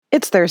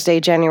It's Thursday,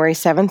 January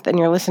 7th, and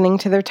you're listening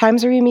to the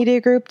Times Review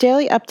Media Group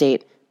Daily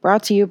Update,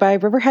 brought to you by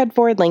Riverhead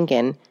Ford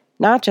Lincoln.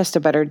 Not just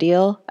a better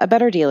deal, a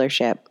better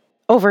dealership.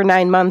 Over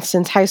 9 months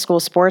since high school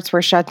sports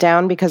were shut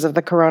down because of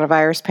the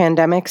coronavirus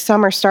pandemic,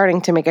 some are starting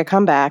to make a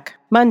comeback.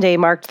 Monday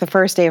marked the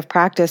first day of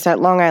practice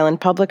at Long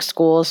Island Public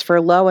Schools for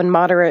low and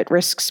moderate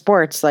risk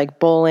sports like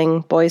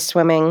bowling, boys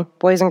swimming,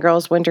 boys and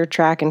girls winter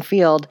track and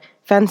field,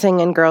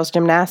 fencing, and girls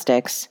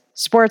gymnastics.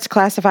 Sports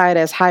classified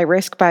as high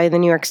risk by the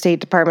New York State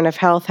Department of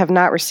Health have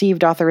not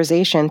received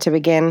authorization to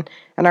begin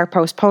and are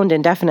postponed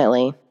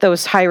indefinitely.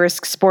 Those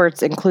high-risk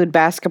sports include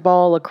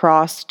basketball,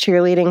 lacrosse,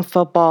 cheerleading,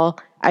 football,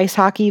 ice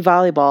hockey,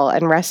 volleyball,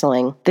 and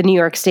wrestling. The New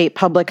York State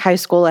Public High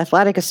School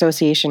Athletic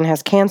Association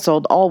has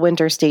canceled all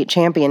winter state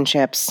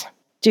championships.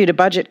 Due to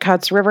budget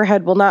cuts,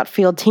 Riverhead will not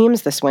field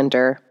teams this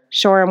winter.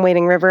 Shoreham,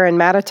 Wading River, and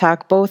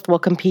Mattatuck both will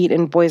compete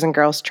in boys and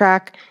girls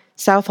track.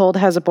 Southold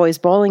has a boys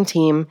bowling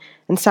team,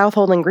 and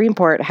Southold and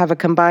Greenport have a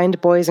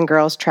combined boys and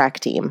girls track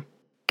team.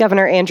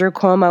 Governor Andrew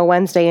Cuomo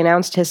Wednesday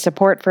announced his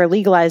support for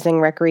legalizing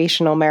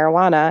recreational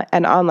marijuana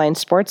and online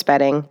sports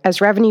betting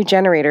as revenue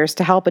generators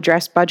to help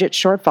address budget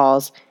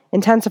shortfalls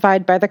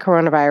intensified by the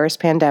coronavirus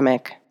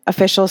pandemic.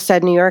 Officials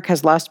said New York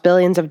has lost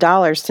billions of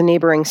dollars to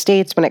neighboring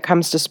states when it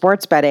comes to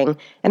sports betting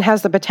and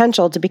has the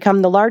potential to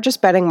become the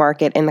largest betting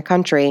market in the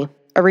country.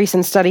 A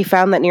recent study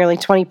found that nearly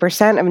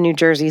 20% of New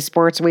Jersey's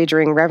sports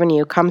wagering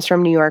revenue comes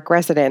from New York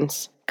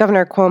residents.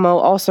 Governor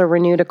Cuomo also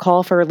renewed a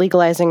call for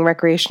legalizing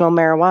recreational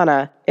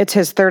marijuana. It's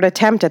his third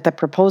attempt at the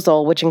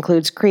proposal, which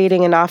includes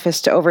creating an office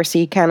to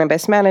oversee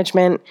cannabis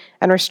management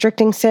and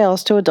restricting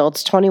sales to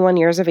adults 21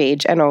 years of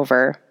age and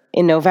over.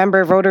 In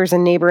November, voters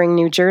in neighboring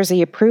New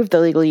Jersey approved the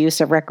legal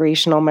use of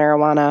recreational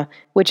marijuana,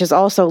 which is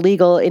also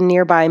legal in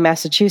nearby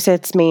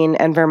Massachusetts, Maine,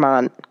 and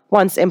Vermont.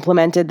 Once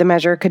implemented, the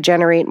measure could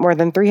generate more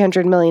than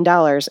 $300 million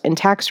in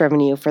tax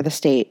revenue for the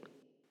state.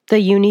 The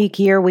unique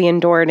year we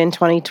endured in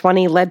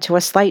 2020 led to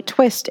a slight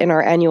twist in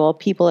our annual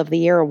People of the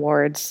Year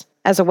awards.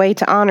 As a way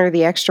to honor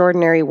the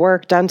extraordinary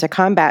work done to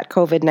combat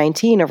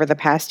COVID-19 over the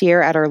past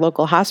year at our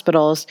local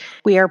hospitals,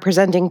 we are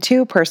presenting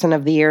 2 Person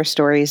of the Year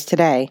stories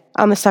today.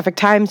 On the Suffolk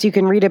Times, you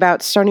can read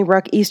about Stony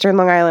Brook Eastern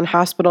Long Island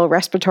Hospital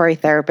respiratory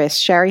therapist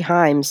Sherry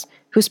Himes,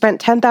 who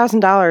spent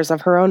 $10,000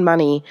 of her own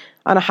money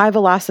on a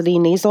high-velocity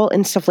nasal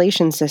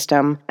insufflation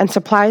system and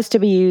supplies to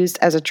be used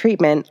as a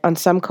treatment on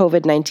some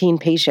COVID-19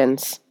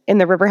 patients. In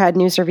the Riverhead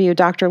News Review,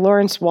 Dr.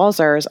 Lawrence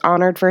Walzer is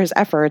honored for his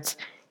efforts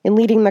in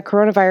leading the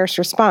coronavirus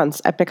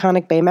response at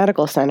Peconic Bay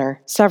Medical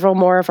Center. Several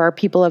more of our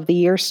People of the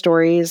Year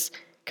stories,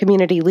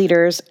 community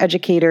leaders,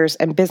 educators,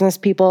 and business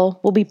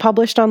people will be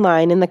published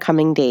online in the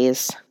coming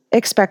days.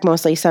 Expect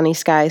mostly sunny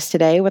skies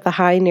today with a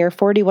high near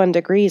 41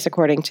 degrees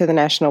according to the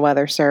National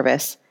Weather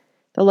Service.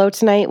 The low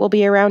tonight will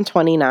be around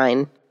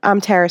 29.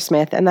 I'm Tara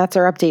Smith, and that's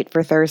our update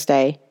for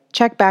Thursday.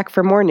 Check back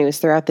for more news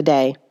throughout the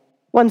day.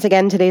 Once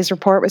again, today's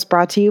report was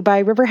brought to you by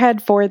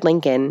Riverhead Ford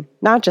Lincoln.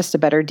 Not just a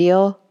better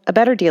deal, a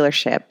better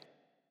dealership.